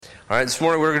All right, this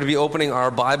morning we're going to be opening our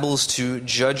Bibles to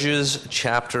Judges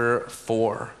chapter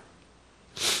 4.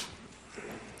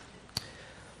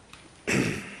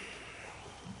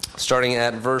 Starting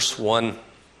at verse 1.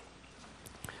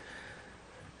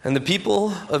 And the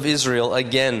people of Israel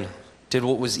again did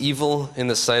what was evil in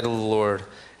the sight of the Lord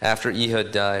after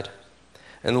Ehud died.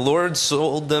 And the Lord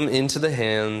sold them into the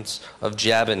hands of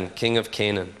Jabin, king of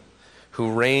Canaan,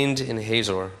 who reigned in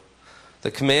Hazor.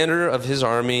 The commander of his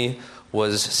army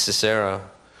was Sisera,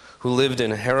 who lived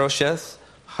in Harosheth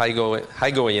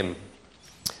Hagoyim.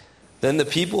 Then the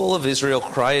people of Israel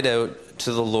cried out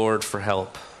to the Lord for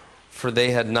help, for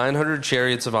they had 900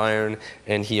 chariots of iron,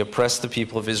 and he oppressed the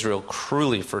people of Israel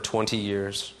cruelly for 20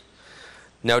 years.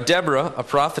 Now Deborah, a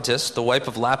prophetess, the wife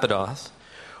of Lapidoth,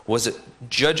 was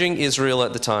judging Israel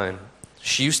at the time.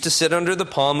 She used to sit under the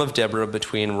palm of Deborah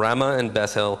between Ramah and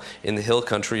Bethel in the hill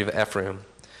country of Ephraim.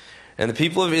 And the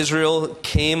people of Israel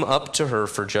came up to her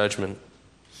for judgment.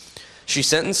 She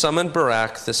sent and summoned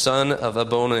Barak, the son of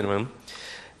Abinoam,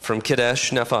 from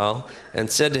Kadesh Nephal, and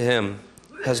said to him,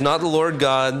 Has not the Lord,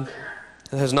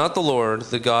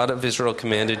 the God of Israel,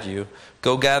 commanded you,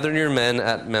 Go gather your men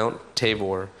at Mount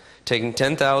Tabor, taking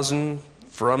 10,000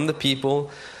 from the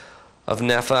people of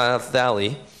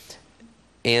Naphtali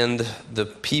and the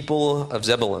people of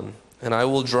Zebulun. And I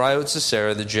will drive out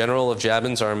Sisera, the general of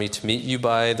Jabin's army, to meet you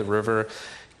by the river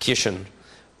Kishon,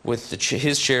 with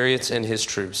his chariots and his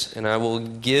troops, and I will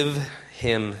give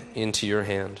him into your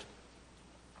hand.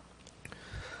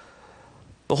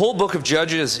 The whole book of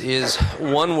Judges is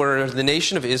one where the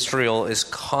nation of Israel is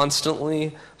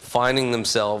constantly finding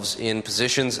themselves in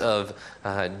positions of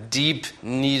deep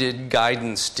needed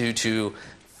guidance due to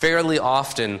fairly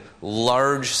often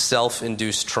large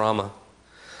self-induced trauma.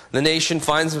 The nation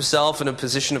finds itself in a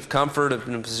position of comfort,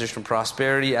 in a position of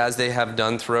prosperity, as they have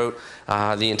done throughout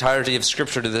the entirety of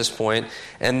Scripture to this point.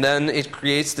 And then it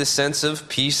creates this sense of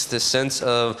peace, this sense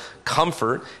of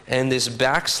comfort, and this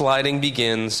backsliding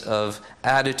begins of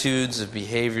attitudes, of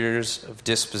behaviors, of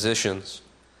dispositions.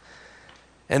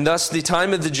 And thus the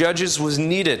time of the judges was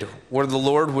needed, where the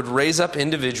Lord would raise up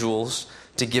individuals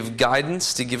to give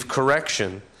guidance, to give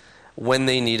correction, when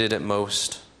they needed it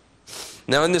most.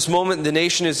 Now, in this moment, the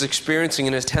nation is experiencing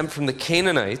an attempt from the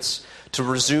Canaanites to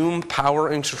resume power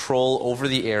and control over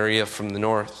the area from the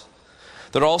north.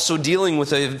 They're also dealing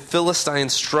with a Philistine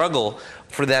struggle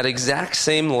for that exact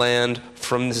same land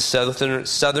from the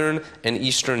southern and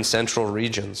eastern central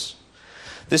regions.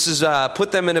 This has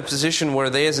put them in a position where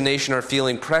they as a nation are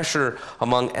feeling pressure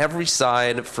among every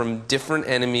side from different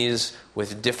enemies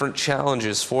with different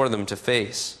challenges for them to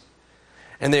face.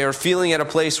 And they are feeling at a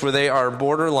place where they are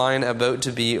borderline about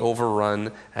to be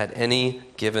overrun at any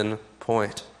given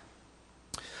point.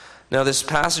 Now, this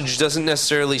passage doesn't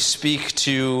necessarily speak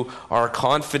to our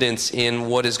confidence in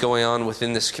what is going on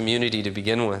within this community to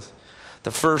begin with. The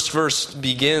first verse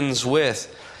begins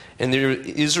with, And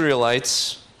the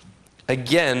Israelites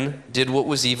again did what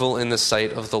was evil in the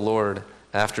sight of the Lord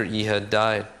after Ehud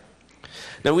died.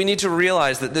 Now, we need to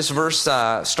realize that this verse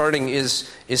starting is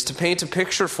to paint a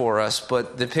picture for us,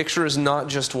 but the picture is not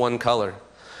just one color.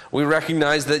 We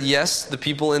recognize that, yes, the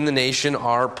people in the nation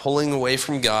are pulling away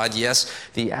from God. Yes,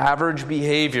 the average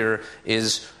behavior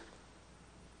is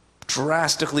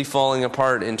drastically falling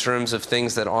apart in terms of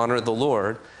things that honor the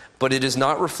Lord, but it is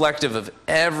not reflective of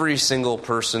every single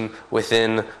person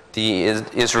within the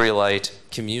Israelite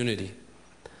community.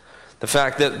 The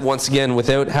fact that, once again,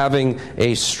 without having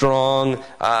a strong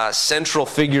central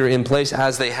figure in place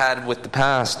as they had with the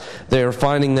past, they are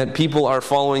finding that people are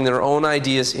following their own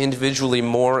ideas individually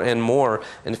more and more,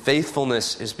 and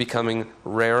faithfulness is becoming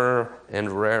rarer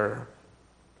and rarer.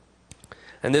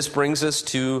 And this brings us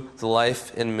to the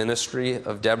life and ministry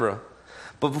of Deborah.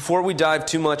 But before we dive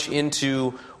too much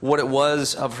into what it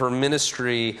was of her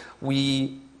ministry,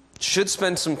 we should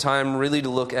spend some time really to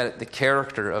look at the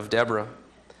character of Deborah.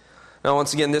 Now,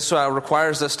 once again, this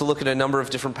requires us to look at a number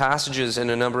of different passages and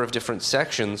a number of different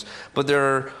sections, but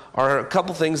there are a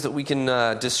couple things that we can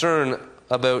discern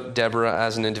about Deborah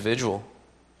as an individual.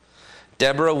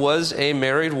 Deborah was a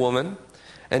married woman,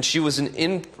 and she was an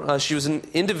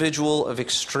individual of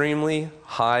extremely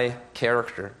high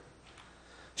character.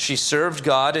 She served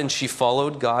God and she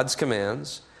followed God's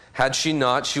commands. Had she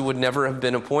not, she would never have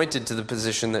been appointed to the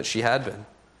position that she had been.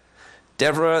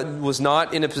 Deborah was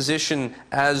not in a position,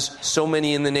 as so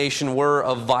many in the nation were,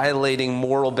 of violating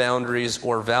moral boundaries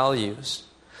or values.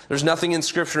 There's nothing in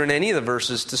Scripture in any of the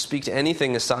verses to speak to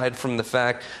anything aside from the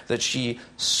fact that she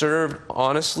served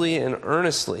honestly and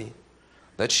earnestly,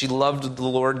 that she loved the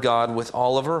Lord God with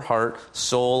all of her heart,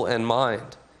 soul, and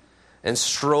mind, and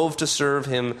strove to serve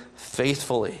Him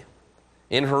faithfully.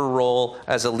 in her role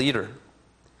as a leader.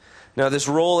 Now, this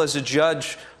role as a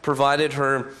judge provided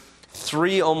her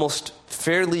three almost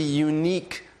fairly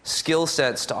unique skill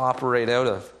sets to operate out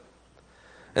of.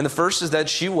 And the first is that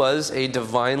she was a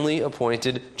divinely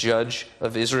appointed judge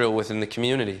of Israel within the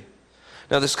community.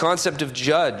 Now, this concept of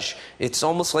judge, it's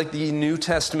almost like the New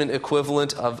Testament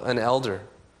equivalent of an elder.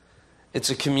 It's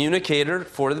a communicator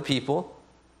for the people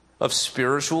of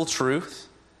spiritual truth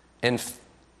and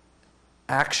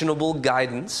actionable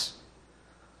guidance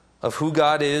of who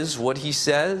God is, what he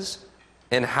says,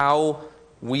 and how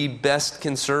we best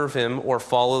can serve him or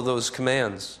follow those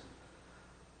commands.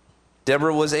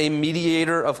 Deborah was a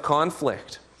mediator of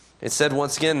conflict. It said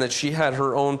once again that she had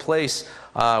her own place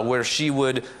where she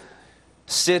would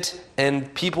sit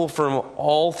and people from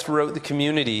all throughout the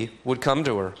community would come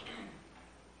to her.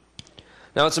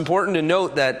 Now, it's important to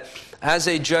note that as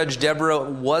a judge, Deborah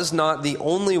was not the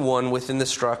only one within the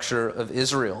structure of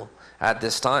Israel at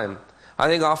this time. I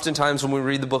think oftentimes when we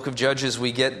read the book of Judges,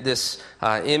 we get this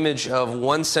image of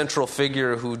one central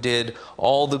figure who did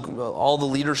all the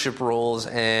leadership roles,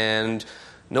 and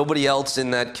nobody else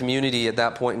in that community at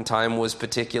that point in time was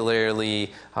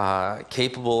particularly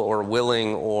capable or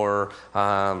willing or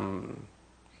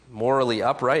morally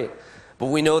upright. But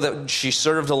we know that she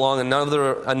served along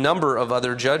a number of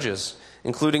other judges,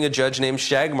 including a judge named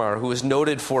Shagmar, who was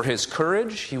noted for his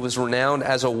courage. He was renowned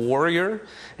as a warrior,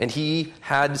 and he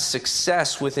had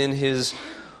success within his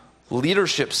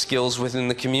leadership skills within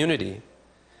the community.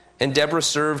 And Deborah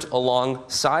served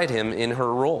alongside him in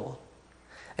her role.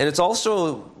 And it's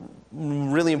also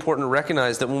really important to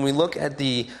recognize that when we look at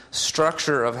the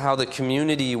structure of how the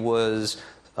community was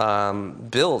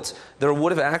built, there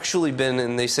would have actually been,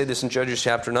 and they say this in Judges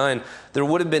chapter 9, there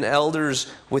would have been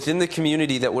elders within the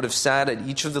community that would have sat at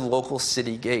each of the local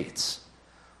city gates.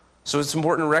 So it's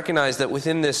important to recognize that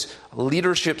within this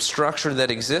leadership structure that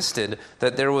existed,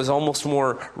 that there was almost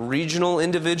more regional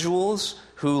individuals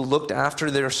who looked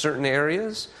after their certain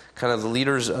areas, kind of the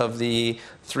leaders of the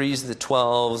 3s, the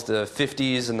 12s, the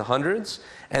 50s, and the 100s.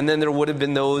 And then there would have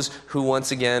been those who,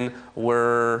 once again,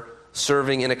 were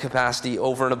serving in a capacity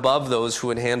over and above those who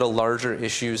would handle larger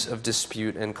issues of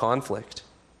dispute and conflict.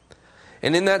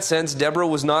 And in that sense, Deborah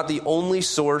was not the only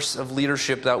source of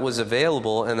leadership that was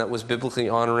available and that was biblically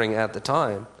honoring at the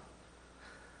time.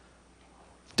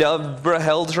 Deborah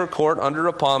held her court under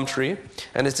a palm tree,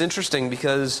 and it's interesting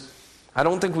because I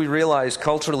don't think we realize,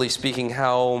 culturally speaking,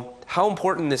 how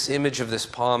important this image of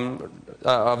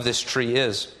this tree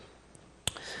is.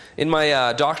 In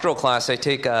my doctoral class, I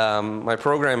take my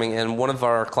programming, and one of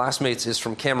our classmates is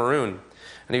from Cameroon.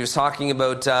 And he was talking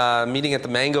about meeting at the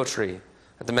mango tree.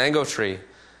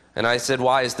 And I said,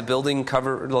 why? Is the building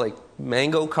covered, like,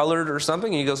 mango-colored or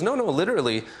something? And he goes, no,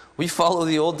 literally. We follow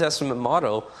the Old Testament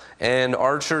motto, and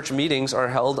our church meetings are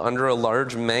held under a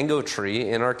large mango tree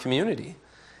in our community.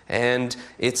 And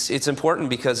it's important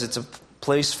because it's a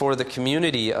place for the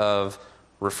community of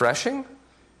refreshing,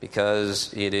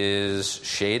 because it is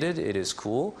shaded, it is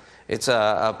cool. It's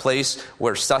a place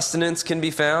where sustenance can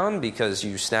be found because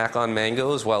you snack on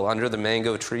mangoes while under the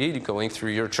mango tree going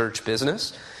through your church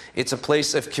business. It's a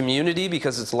place of community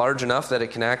because it's large enough that it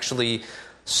can actually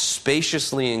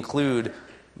spaciously include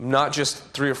not just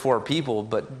 3 or 4 people,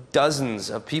 but dozens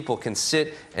of people can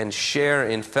sit and share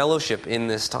in fellowship in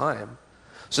this time.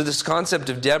 So this concept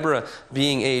of Deborah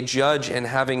being a judge and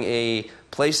having a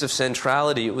place of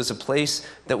centrality, it was a place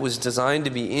that was designed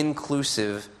to be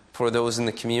inclusive for those in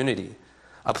the community.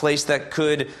 A place that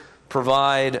could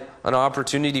provide an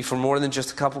opportunity for more than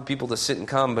just a couple people to sit and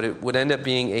come, but it would end up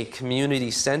being a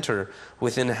community center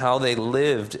within how they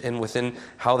lived and within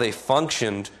how they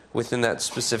functioned within that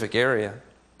specific area.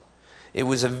 It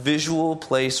was a visual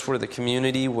place where the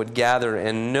community would gather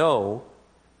and know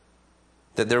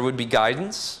that there would be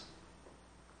guidance,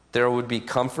 there would be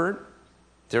comfort,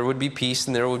 there would be peace,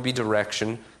 and there would be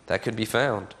direction that could be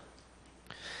found.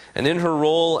 And in her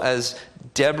role as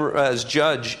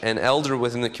judge and elder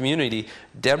within the community,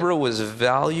 Deborah was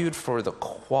valued for the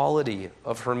quality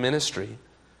of her ministry.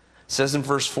 It says in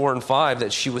verse 4 and 5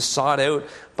 that she was sought out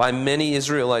by many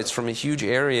Israelites from a huge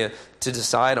area to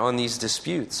decide on these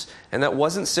disputes. And that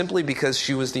wasn't simply because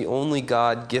she was the only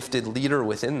God-gifted leader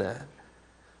within that,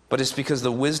 but it's because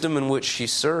the wisdom in which she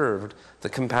served, the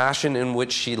compassion in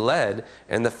which she led,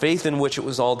 and the faith in which it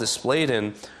was all displayed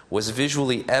in was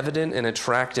visually evident and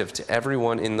attractive to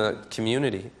everyone in the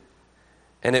community.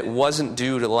 And it wasn't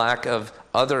due to lack of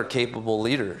other capable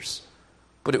leaders,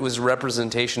 but it was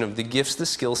representation of the gifts, the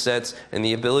skill sets, and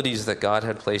the abilities that God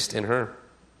had placed in her.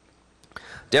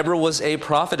 Deborah was a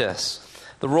prophetess.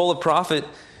 The role of prophet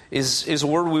is a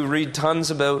word we read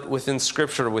tons about within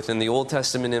Scripture, within the Old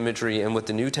Testament imagery and with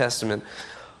the New Testament.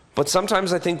 But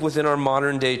sometimes I think within our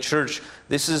modern day church,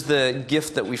 this is the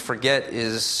gift that we forget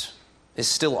is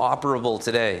still operable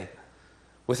today.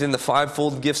 Within the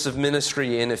fivefold gifts of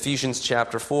ministry in Ephesians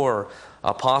chapter 4,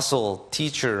 apostle,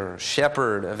 teacher,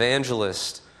 shepherd,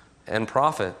 evangelist, and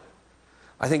prophet.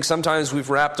 I think sometimes we've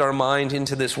wrapped our mind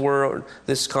into this word,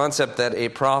 this concept that a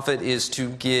prophet is to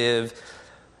give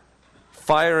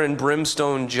fire and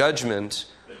brimstone judgment,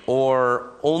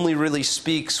 or only really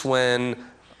speaks when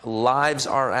lives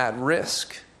are at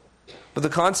risk. But the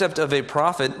concept of a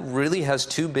prophet really has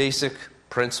two basic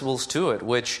principles to it,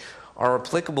 which are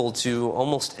applicable to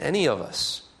almost any of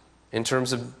us in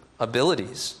terms of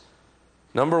abilities.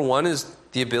 Number one is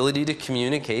the ability to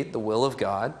communicate the will of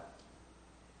God,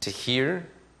 to hear,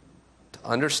 to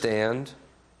understand,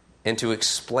 and to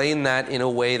explain that in a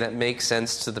way that makes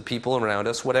sense to the people around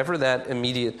us, whatever that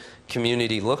immediate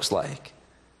community looks like.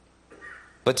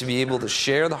 But to be able to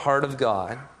share the heart of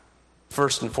God,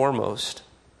 first and foremost.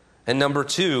 And number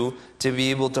two, to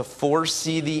be able to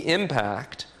foresee the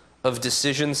impact of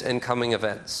decisions and coming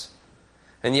events.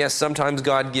 And yes, sometimes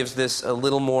God gives this a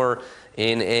little more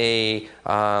in a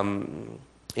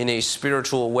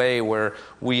spiritual way, where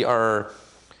we are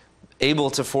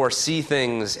able to foresee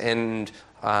things and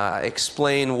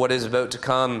explain what is about to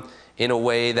come in a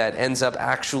way that ends up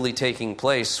actually taking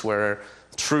place, where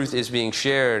truth is being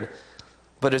shared.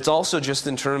 But it's also just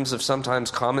in terms of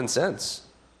sometimes common sense.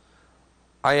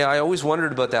 I always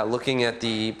wondered about that, looking at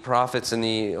the prophets in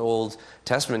the Old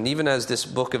Testament. Even as this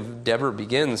book of Deborah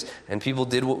begins, and people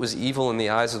did what was evil in the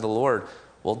eyes of the Lord.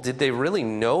 Well, did they really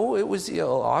know it was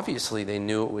evil? Obviously, they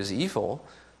knew it was evil.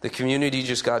 The community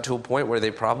just got to a point where they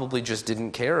probably just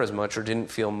didn't care as much or didn't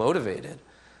feel motivated.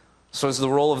 So is the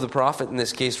role of the prophet in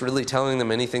this case really telling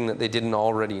them anything that they didn't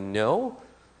already know?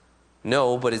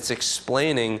 No, but it's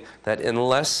explaining that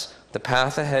unless the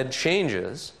path ahead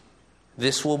changes,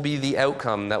 this will be the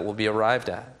outcome that will be arrived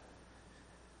at.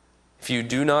 If you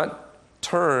do not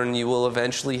turn, you will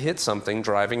eventually hit something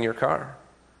driving your car.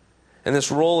 And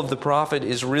this role of the prophet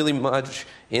is really much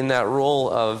in that role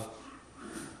of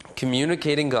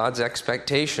communicating God's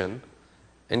expectation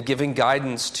and giving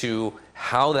guidance to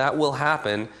how that will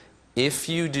happen if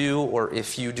you do or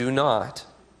if you do not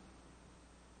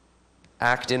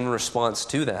act in response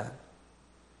to that.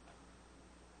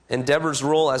 And Deborah's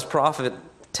role as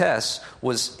prophetess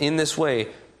was in this way: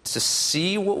 to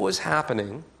see what was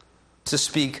happening, to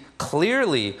speak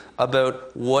clearly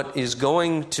about what is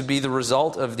going to be the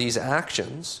result of these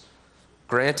actions,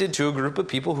 granted to a group of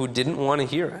people who didn't want to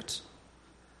hear it.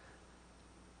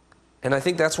 And I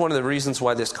think that's one of the reasons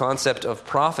why this concept of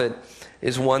prophet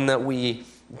is one that we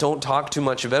don't talk too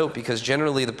much about, because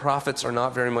generally the prophets are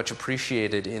not very much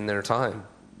appreciated in their time.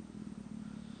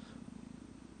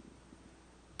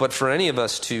 But for any of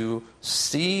us to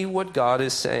see what God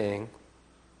is saying,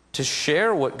 to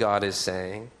share what God is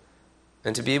saying,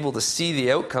 and to be able to see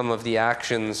the outcome of the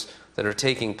actions that are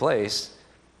taking place,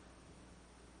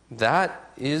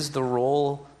 that is the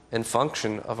role and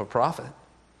function of a prophet.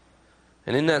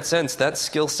 And in that sense, that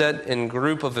skill set and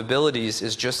group of abilities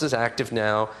is just as active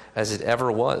now as it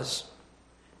ever was.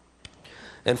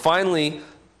 And finally,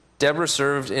 Deborah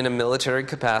served in a military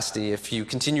capacity. If you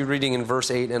continue reading in verse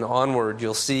 8 and onward,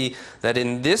 you'll see that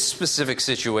in this specific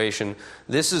situation,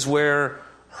 this is where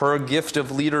her gift of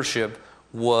leadership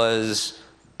was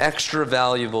extra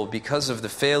valuable because of the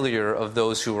failure of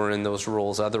those who were in those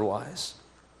roles otherwise.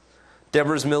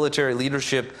 Deborah's military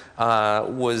leadership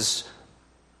was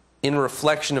in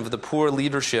reflection of the poor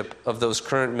leadership of those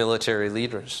current military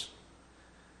leaders.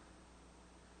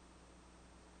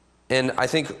 And I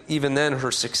think even then,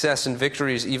 her success and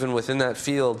victories, even within that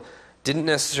field, didn't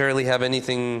necessarily have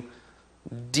anything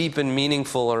deep and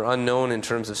meaningful or unknown in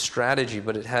terms of strategy,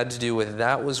 but it had to do with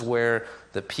that was where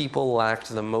the people lacked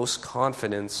the most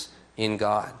confidence in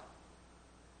God,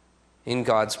 in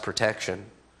God's protection.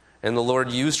 And the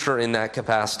Lord used her in that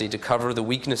capacity to cover the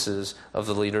weaknesses of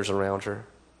the leaders around her.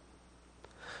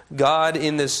 God,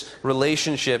 in this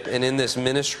relationship and in this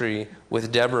ministry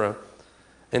with Deborah,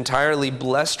 entirely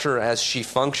blessed her as she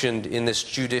functioned in this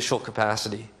judicial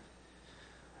capacity.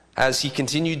 As he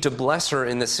continued to bless her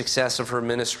in the success of her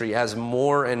ministry, as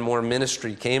more and more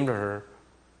ministry came to her,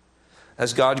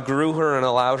 as God grew her and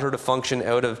allowed her to function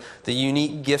out of the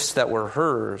unique gifts that were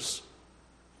hers,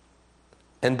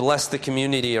 and blessed the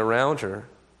community around her,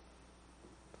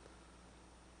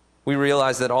 we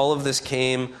realize that all of this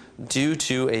came due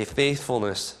to a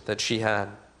faithfulness that she had.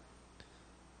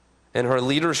 And her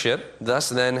leadership thus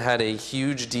then had a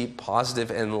huge, deep,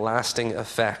 positive, and lasting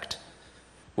effect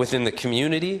within the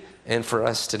community and for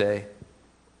us today.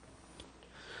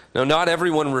 Now, not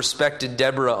everyone respected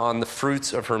Deborah on the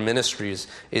fruits of her ministries.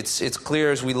 It's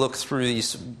clear as we look through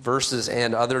these verses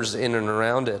and others in and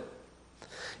around it.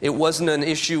 It wasn't an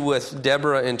issue with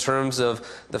Deborah in terms of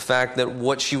the fact that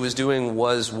what she was doing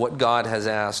was what God has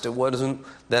asked. It wasn't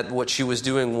that what she was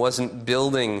doing wasn't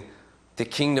building the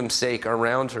kingdom's sake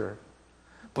around her.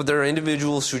 But there are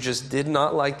individuals who just did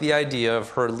not like the idea of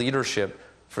her leadership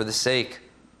for the sake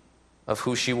of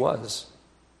who she was.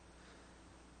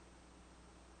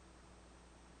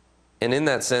 And in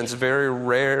that sense, very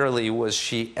rarely was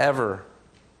she ever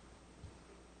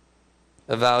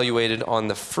evaluated on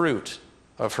the fruit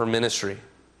of her ministry.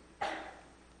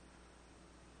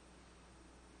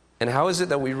 And how is it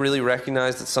that we really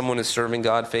recognize that someone is serving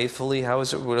God faithfully? How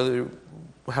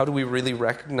do we really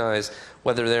recognize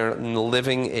whether they're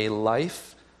living a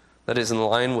life that is in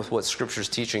line with what Scripture's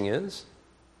teaching is?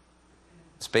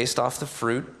 It's based off the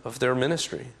fruit of their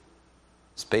ministry.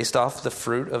 It's based off the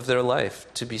fruit of their life,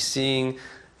 to be seeing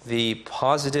the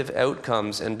positive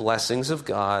outcomes and blessings of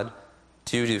God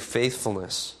due to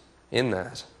faithfulness in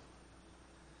that.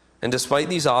 And despite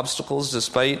these obstacles,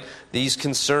 despite these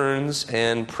concerns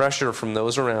and pressure from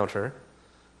those around her,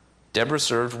 Deborah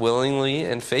served willingly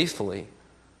and faithfully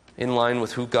in line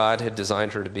with who God had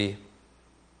designed her to be.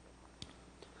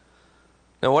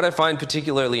 Now, what I find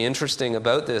particularly interesting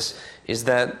about this is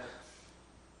that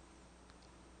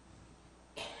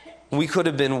we could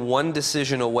have been one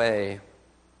decision away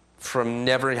from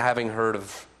never having heard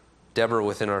of Deborah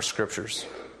within our scriptures.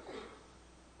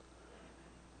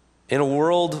 In a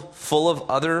world full of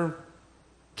other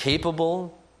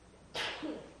capable,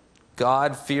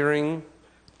 God-fearing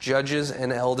judges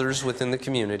and elders within the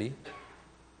community,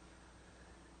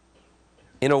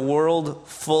 in a world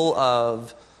full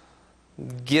of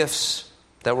gifts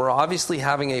that were obviously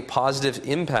having a positive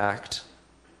impact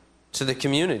to the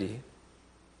community,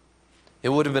 it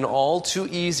would have been all too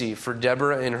easy for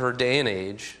Deborah in her day and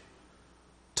age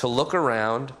to look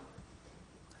around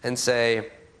and say,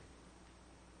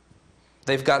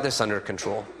 they've got this under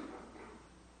control.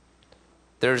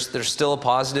 There's still a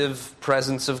positive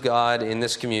presence of God in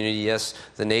this community. Yes,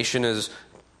 the nation is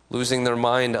losing their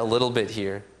mind a little bit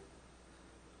here.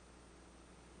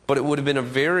 But it would have been a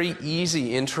very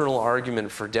easy internal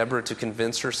argument for Deborah to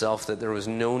convince herself that there was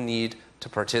no need to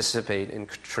participate and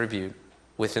contribute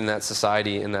within that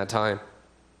society in that time.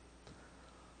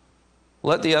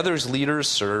 Let the others leaders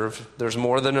serve. There's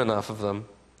more than enough of them.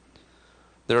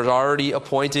 They're already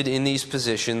appointed in these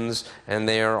positions, and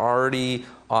they are already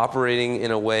operating in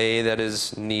a way that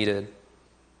is needed.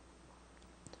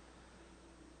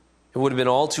 It would have been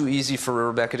all too easy for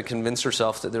Rebecca to convince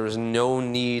herself that there was no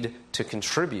need to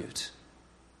contribute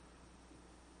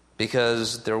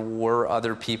because there were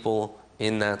other people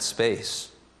in that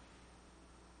space.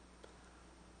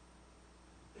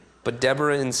 But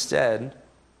Deborah instead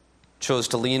chose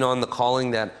to lean on the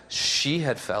calling that she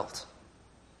had felt,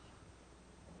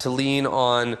 to lean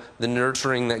on the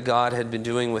nurturing that God had been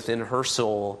doing within her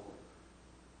soul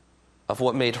of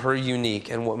what made her unique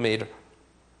and what made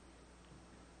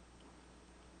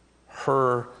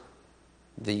her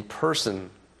the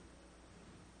person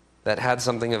that had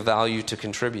something of value to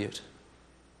contribute.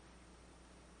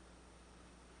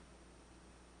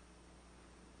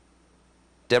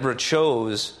 Deborah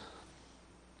chose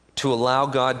to allow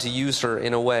God to use her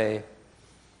in a way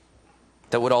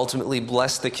that would ultimately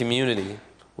bless the community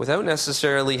without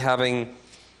necessarily having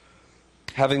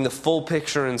the full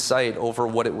picture in sight over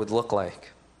what it would look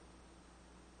like.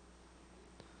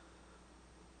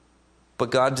 But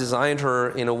God designed her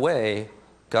in a way,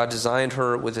 God designed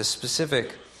her with a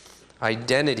specific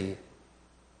identity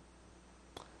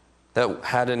that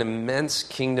had an immense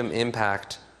kingdom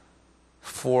impact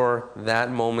for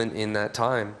that moment in that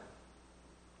time.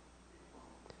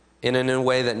 And in a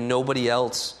way that nobody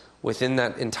else within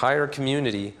that entire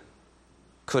community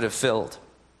could have filled.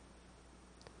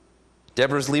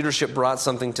 Deborah's leadership brought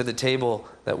something to the table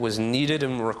that was needed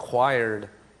and required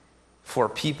for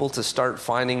people to start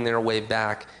finding their way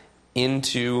back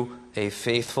into a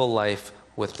faithful life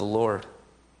with the Lord.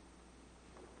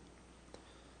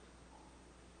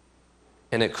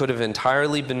 And it could have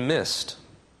entirely been missed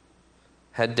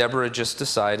had Deborah just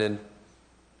decided,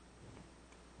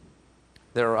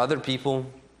 there are other people,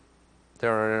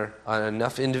 there are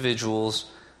enough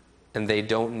individuals, and they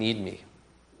don't need me.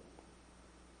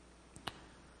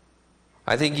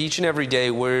 I think each and every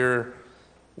day we're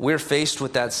faced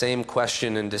with that same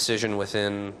question and decision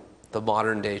within the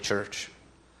modern day church.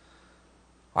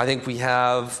 I think we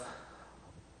have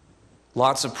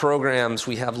lots of programs,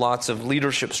 we have lots of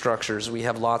leadership structures, we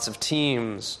have lots of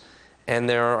teams, and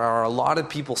there are a lot of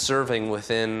people serving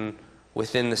within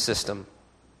the system.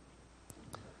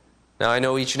 Now, I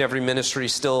know each and every ministry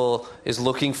still is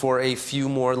looking for a few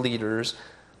more leaders,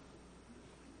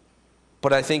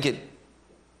 but I think it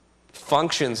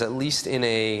functions, at least in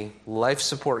a life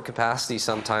support capacity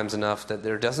sometimes, enough that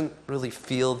there doesn't really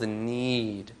feel the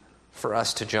need for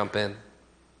us to jump in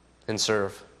and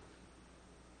serve.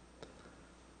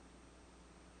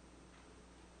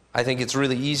 I think it's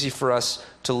really easy for us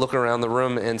to look around the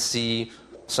room and see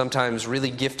sometimes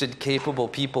really gifted, capable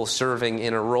people serving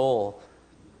in a role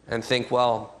and think,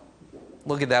 well,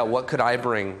 look at that, what could I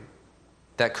bring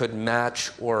that could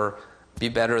match or be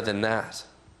better than that?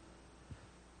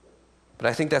 But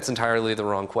I think that's entirely the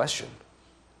wrong question.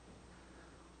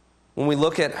 When we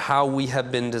look at how we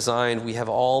have been designed, we have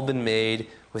all been made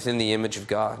within the image of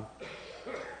God.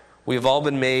 We have all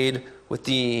been made with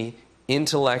the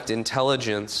intellect,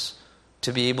 intelligence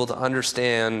to be able to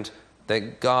understand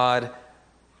that God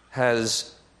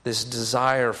has this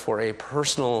desire for a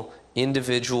personal,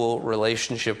 individual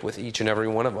relationship with each and every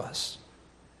one of us.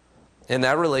 And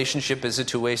that relationship is a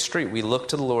two-way street. We look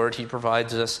to the Lord. He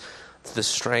provides us the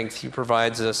strength. He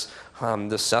provides us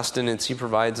the sustenance. He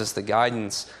provides us the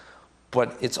guidance.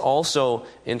 But it's also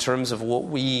in terms of what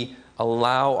we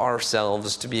allow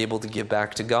ourselves to be able to give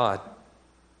back to God.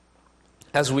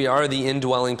 As we are the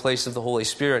indwelling place of the Holy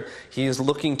Spirit, He is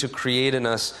looking to create in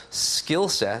us skill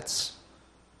sets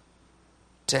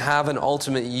to have an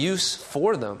ultimate use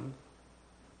for them.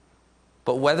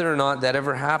 But whether or not that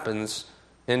ever happens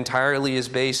entirely is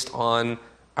based on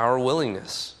our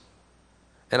willingness.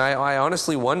 And I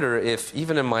honestly wonder if,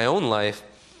 even in my own life,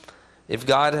 if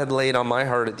God had laid on my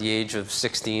heart at the age of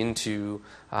 16 to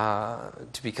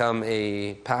become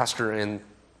a pastor and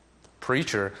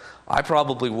preacher, I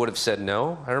probably would have said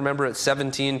no. I remember at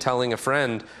 17 telling a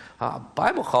friend,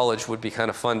 Bible college would be kind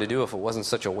of fun to do if it wasn't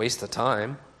such a waste of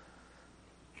time.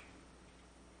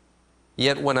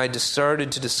 Yet when I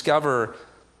started to discover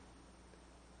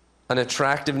an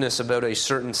attractiveness about a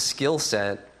certain skill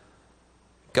set,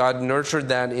 God nurtured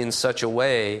that in such a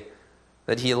way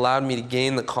that He allowed me to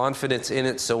gain the confidence in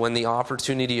it, so when the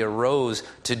opportunity arose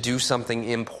to do something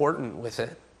important with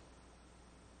it,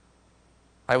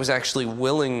 I was actually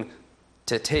willing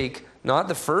to take not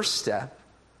the first step,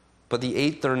 but the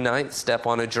 8th or 9th step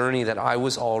on a journey that I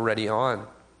was already on,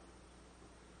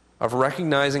 of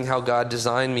recognizing how God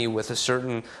designed me with a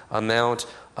certain amount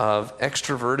of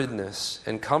extrovertedness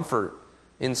and comfort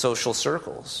in social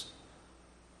circles.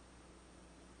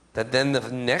 That then the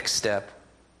next step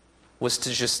was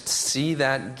to just see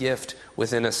that gift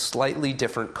within a slightly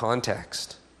different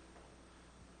context.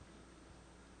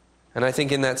 And I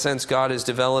think in that sense, God is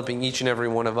developing each and every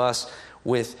one of us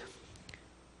with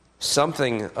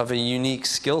something of a unique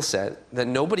skill set that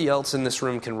nobody else in this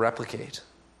room can replicate.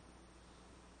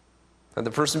 And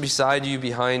the person beside you,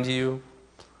 behind you,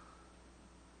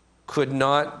 could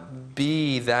not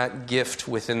be that gift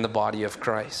within the body of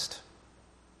Christ.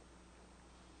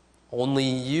 Only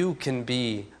you can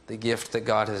be the gift that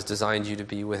God has designed you to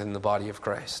be within the body of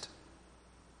Christ.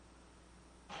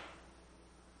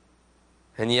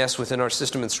 And yes, within our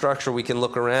system and structure, we can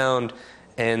look around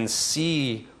and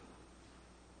see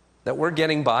that we're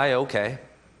getting by okay.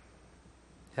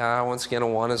 Once again,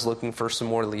 Awana's looking for some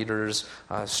more leaders.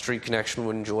 Street Connection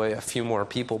would enjoy a few more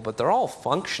people, but they're all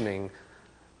functioning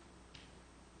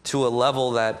to a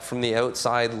level that from the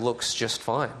outside looks just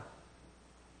fine.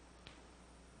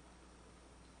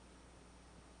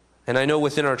 And I know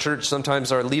within our church,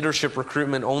 sometimes our leadership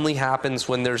recruitment only happens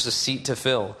when there's a seat to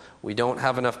fill. We don't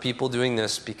have enough people doing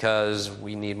this because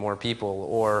we need more people.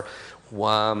 Or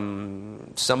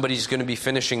somebody's going to be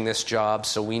finishing this job,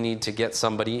 so we need to get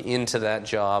somebody into that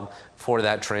job for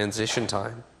that transition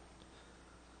time.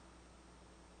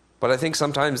 But I think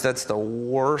sometimes that's the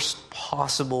worst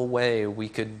possible way we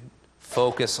could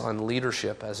focus on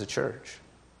leadership as a church.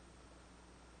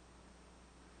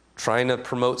 Trying to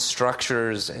promote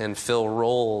structures and fill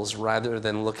roles rather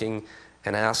than looking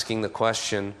and asking the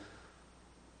question,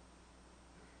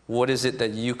 what is it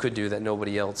that you could do that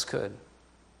nobody else could?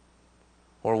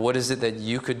 Or what is it that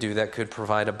you could do that could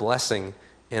provide a blessing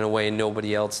in a way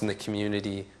nobody else in the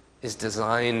community is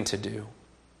designed to do?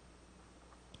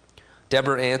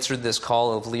 Deborah answered this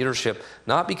call of leadership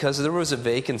not because there was a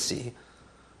vacancy,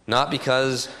 not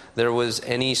because there was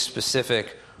any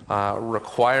specific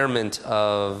requirement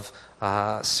of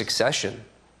succession,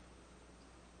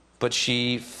 but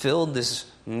she filled this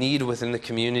need within the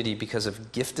community because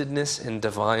of giftedness and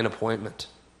divine appointment.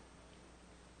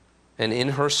 And in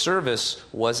her service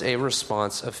was a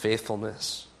response of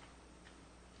faithfulness.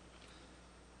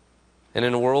 And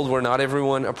in a world where not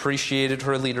everyone appreciated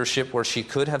her leadership, where she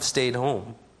could have stayed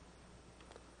home,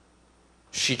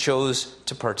 she chose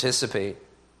to participate.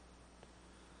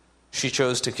 She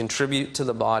chose to contribute to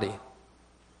the body.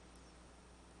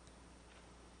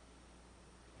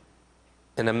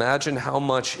 And imagine how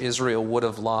much Israel would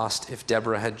have lost if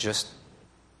Deborah had just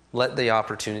let the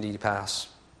opportunity pass.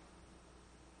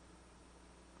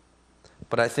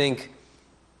 But I think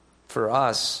for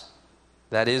us,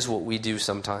 that is what we do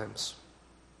sometimes.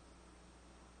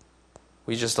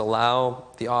 We just allow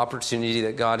the opportunity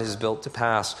that God has built to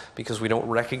pass because we don't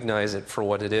recognize it for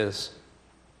what it is.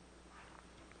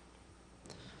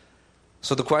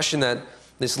 So the question that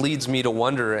this leads me to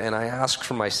wonder, and I ask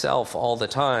for myself all the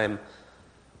time,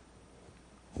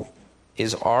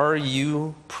 is, are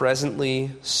you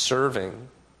presently serving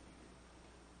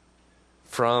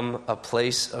from a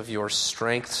place of your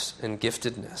strengths and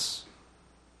giftedness?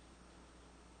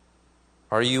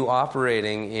 Are you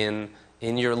operating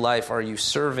in your life, are you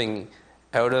serving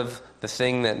out of the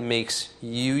thing that makes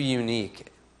you unique,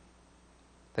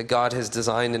 that God has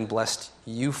designed and blessed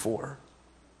you for?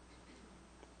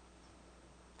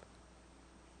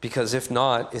 Because if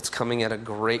not, it's coming at a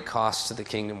great cost to the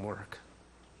kingdom work.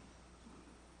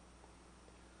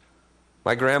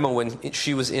 My grandma, when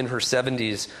she was in her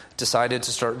 70s, decided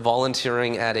to start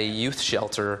volunteering at a youth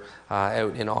shelter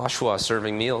out in Oshawa,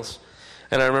 serving meals.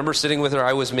 And I remember sitting with her.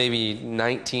 I was maybe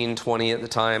 19, 20 at the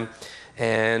time,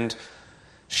 and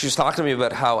she was talking to me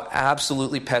about how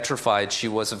absolutely petrified she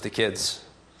was of the kids.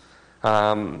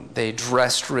 They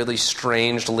dressed really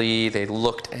strangely. They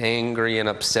looked angry and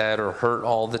upset or hurt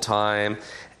all the time,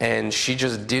 and she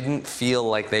just didn't feel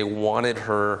like they wanted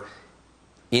her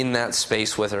in that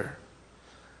space with her.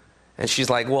 And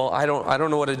she's like, well, I don't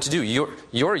know what to do.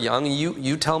 You're young.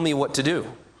 You tell me what to do.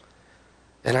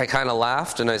 And I kind of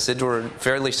laughed, and I said to her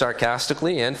fairly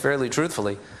sarcastically and fairly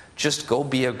truthfully, just go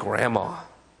be a grandma.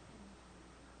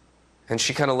 And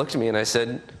she kind of looked at me, and I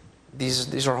said,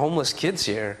 these are homeless kids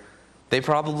here. They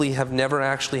probably have never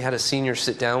actually had a senior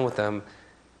sit down with them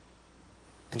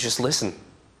and just listen.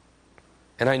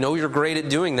 And I know you're great at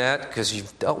doing that because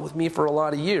you've dealt with me for a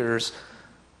lot of years.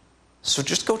 So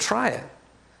just go try it.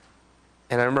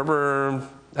 And I remember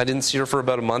I didn't see her for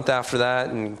about a month after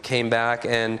that and came back,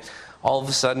 and all of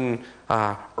a sudden,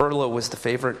 Erla was the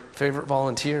favorite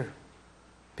volunteer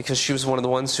because she was one of the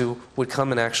ones who would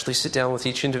come and actually sit down with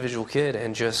each individual kid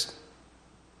and just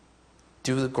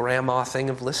do the grandma thing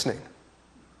of listening.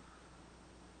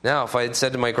 Now, if I had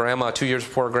said to my grandma 2 years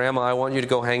before, Grandma, I want you to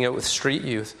go hang out with street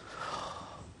youth,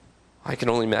 I can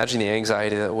only imagine the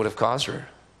anxiety that would have caused her.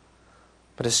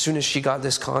 But as soon as she got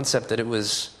this concept that it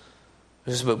was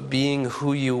about being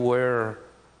who you were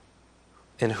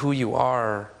and who you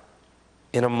are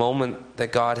in a moment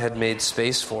that God had made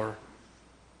space for,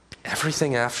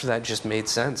 everything after that just made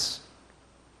sense.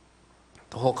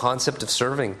 The whole concept of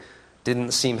serving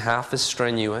didn't seem half as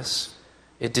strenuous.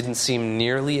 It didn't seem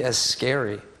nearly as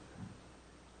scary.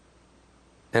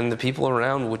 And the people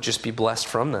around would just be blessed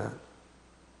from that.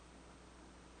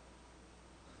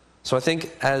 So I think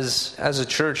as a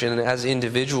church and as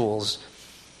individuals,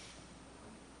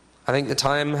 I think the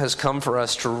time has come for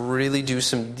us to really do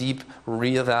some deep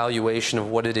reevaluation of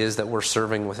what it is that we're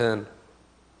serving within.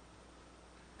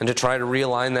 And to try to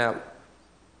realign that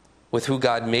with who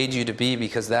God made you to be,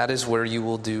 because that is where you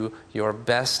will do your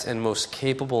best and most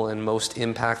capable and most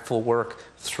impactful work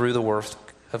through the work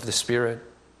of the Spirit.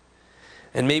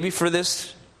 And maybe for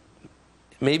this,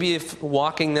 maybe if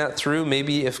walking that through,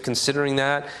 maybe if considering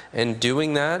that and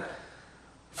doing that,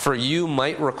 for you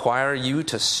might require you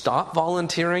to stop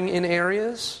volunteering in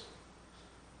areas,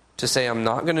 to say, I'm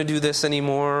not going to do this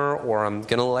anymore, or I'm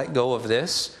going to let go of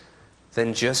this,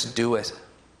 then just do it.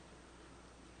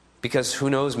 Because who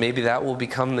knows, maybe that will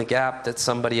become the gap that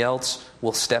somebody else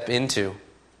will step into.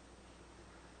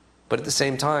 But at the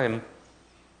same time,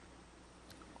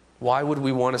 why would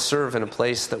we want to serve in a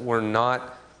place that we're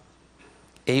not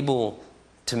able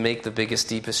to make the biggest,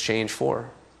 deepest change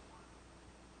for?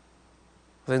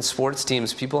 Within sports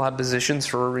teams, people have positions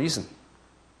for a reason.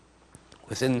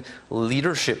 Within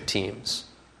leadership teams,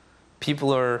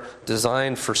 people are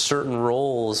designed for certain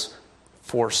roles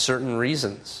for certain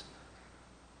reasons.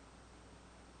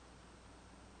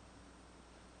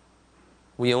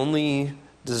 We only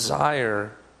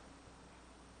desire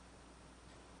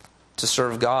to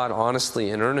serve God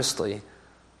honestly and earnestly,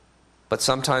 but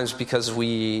sometimes because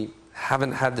we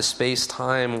haven't had the space,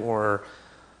 time, or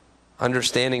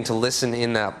understanding to listen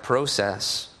in that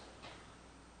process,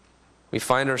 we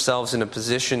find ourselves in a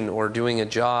position or doing a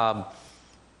job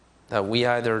that we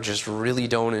either just really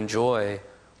don't enjoy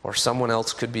or someone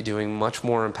else could be doing much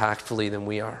more impactfully than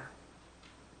we are.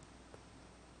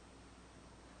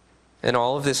 And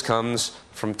all of this comes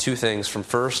from two things. From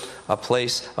first, a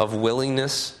place of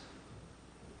willingness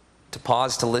to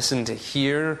pause, to listen, to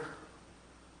hear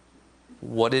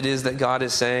what it is that God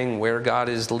is saying, where God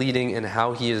is leading, and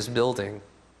how He is building.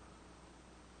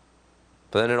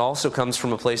 But then it also comes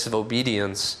from a place of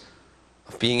obedience,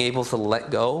 of being able to let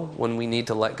go when we need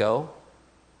to let go,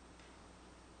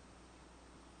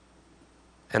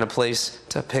 and a place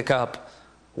to pick up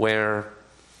where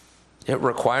it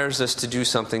requires us to do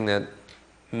something that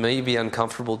may be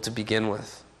uncomfortable to begin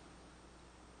with,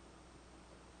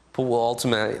 but will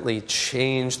ultimately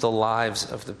change the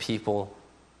lives of the people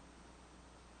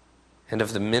and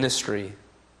of the ministry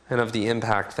and of the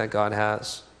impact that God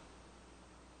has.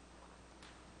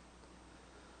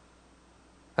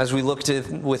 As we look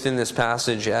within this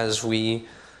passage, as we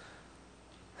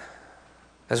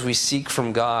seek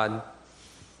from God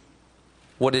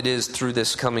what it is through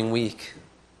this coming week,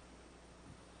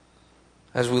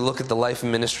 as we look at the life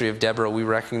and ministry of Deborah, we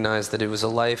recognize that it was a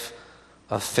life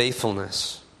of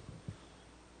faithfulness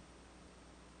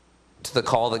to the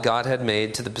call that God had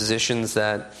made, to the positions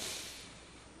that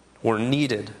were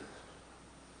needed.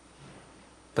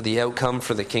 But the outcome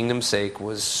for the kingdom's sake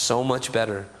was so much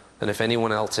better than if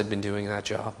anyone else had been doing that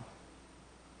job.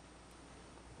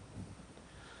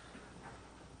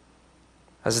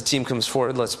 As the team comes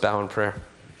forward, let's bow in prayer.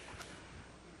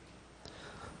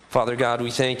 Father God,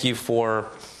 we thank you for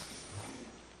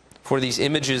these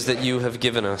images that you have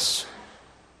given us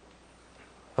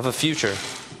of a future,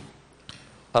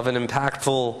 of an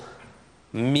impactful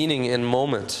meaning and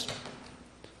moment.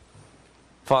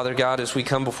 Father God, as we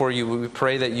come before you, we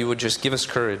pray that you would just give us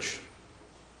courage.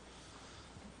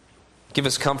 Give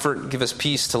us comfort, give us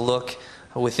peace to look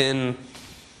within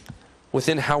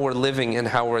how we're living and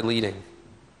how we're leading.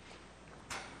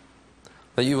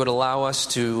 That you would allow us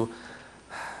to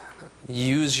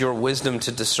use your wisdom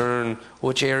to discern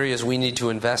which areas we need to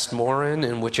invest more in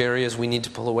and which areas we need to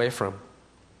pull away from.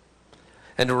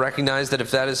 And to recognize that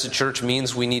if that as a church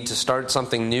means we need to start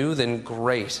something new, then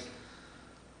great.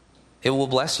 It will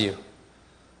bless you.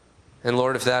 And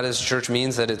Lord, if that as a church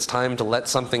means that it's time to let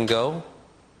something go,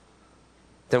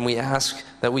 then we ask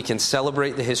that we can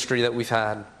celebrate the history that we've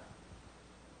had,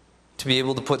 to be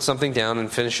able to put something down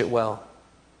and finish it well,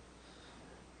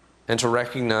 and to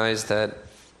recognize that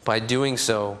by doing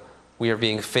so, we are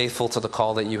being faithful to the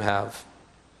call that you have.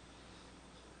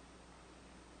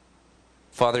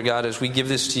 Father God, as we give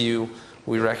this to you,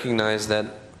 we recognize that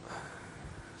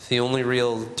the only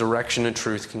real direction and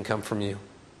truth can come from you.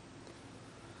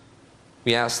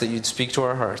 We ask that you'd speak to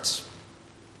our hearts.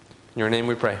 In your name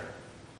we pray.